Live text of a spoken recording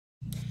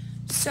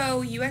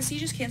So USC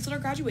just canceled our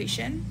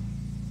graduation.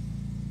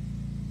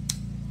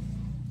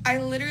 I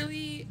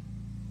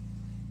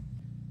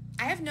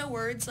have no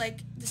words. Like,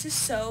 this is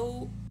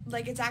so,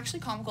 like, it's actually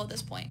comical at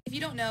this point. If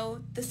you don't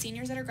know, the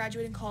seniors that are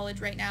graduating college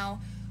right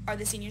now are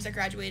the seniors that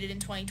graduated in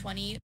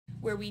 2020,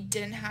 where we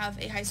didn't have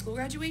a high school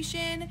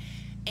graduation,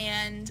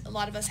 and a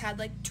lot of us had,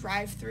 like,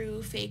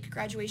 drive-through fake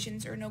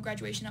graduations or no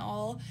graduation at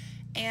all.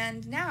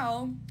 And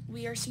now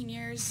we are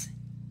seniors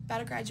about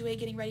to graduate,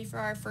 getting ready for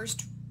our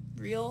first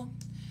real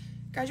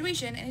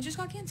graduation, and it just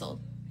got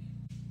canceled.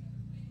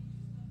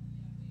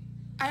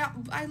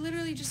 I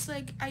literally just,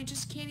 like, I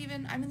just can't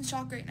even, I'm in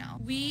shock right now.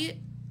 We,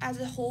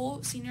 as a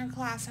whole senior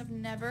class, have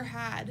never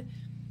had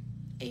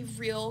a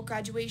real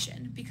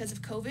graduation because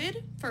of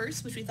COVID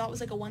first, which we thought was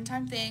like a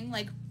one-time thing,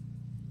 like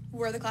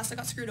we're the class that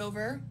got screwed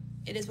over.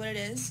 It is what it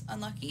is,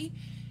 unlucky.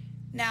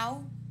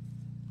 Now,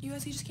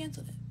 USC just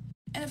canceled it.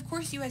 And of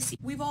course USC,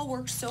 we've all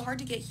worked so hard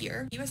to get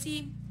here.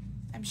 USC,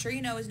 I'm sure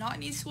you know, is not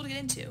an easy school to get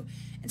into.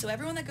 And so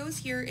everyone that goes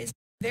here is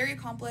very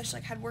accomplished,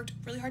 like had worked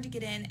really hard to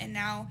get in, and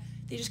now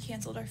they just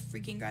canceled our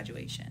freaking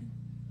graduation.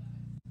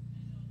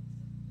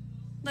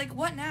 Like,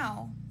 what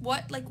now?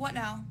 What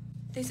now?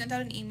 They sent out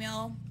an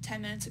email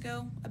 10 minutes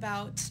ago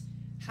about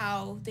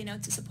how they know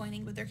it's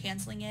disappointing, but they're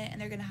canceling it,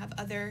 and they're going to have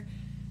other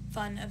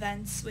fun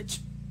events, which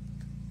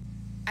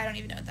I don't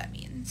even know what that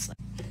means.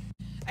 Like,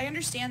 I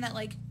understand that,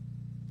 like,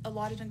 a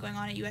lot has been going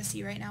on at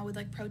USC right now with,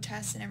 like,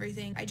 protests and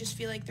everything. I just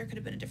feel like there could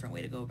have been a different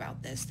way to go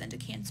about this than to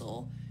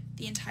cancel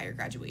the entire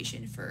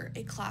graduation for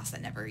a class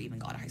that never even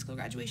got a high school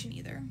graduation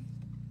either.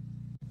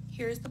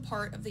 Here's the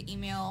part of the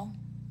email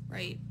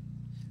right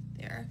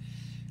there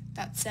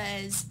that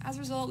says, as a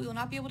result, we will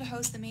not be able to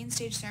host the main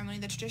stage ceremony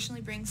that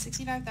traditionally brings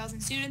 65,000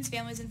 students,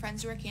 families, and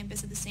friends to our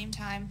campus at the same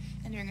time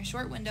and during a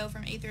short window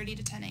from 8:30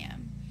 to 10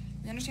 a.m.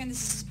 We understand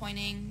this is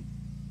disappointing.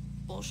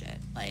 Bullshit.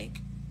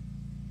 Like,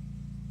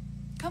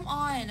 come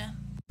on.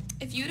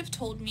 If you would have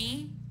told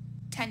me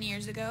 10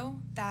 years ago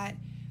that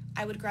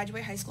I would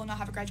graduate high school and not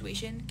have a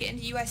graduation, get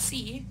into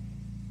USC,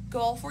 go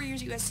all 4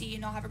 years at USC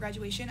and not have a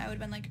graduation, I would have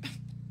been like,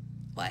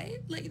 what?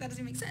 Like, that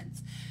doesn't make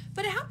sense.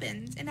 But it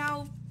happened, and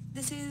now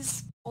this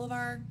is all of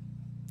our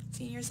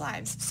seniors'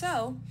 lives.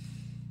 So,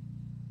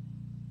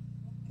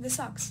 this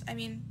sucks. I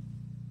mean,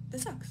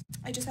 this sucks.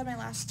 I just had my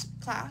last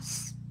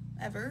class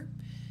ever,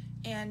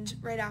 and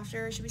right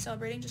after I should be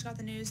celebrating, just got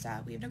the news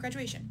that we have no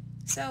graduation.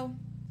 So,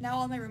 now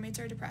all my roommates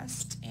are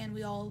depressed, and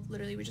we all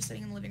literally were just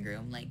sitting in the living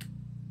room, like,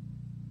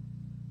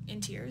 in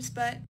tears.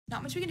 But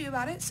not much we can do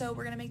about it, so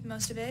we're gonna make the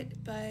most of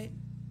it, but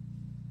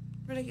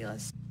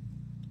ridiculous.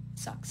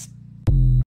 Sucks.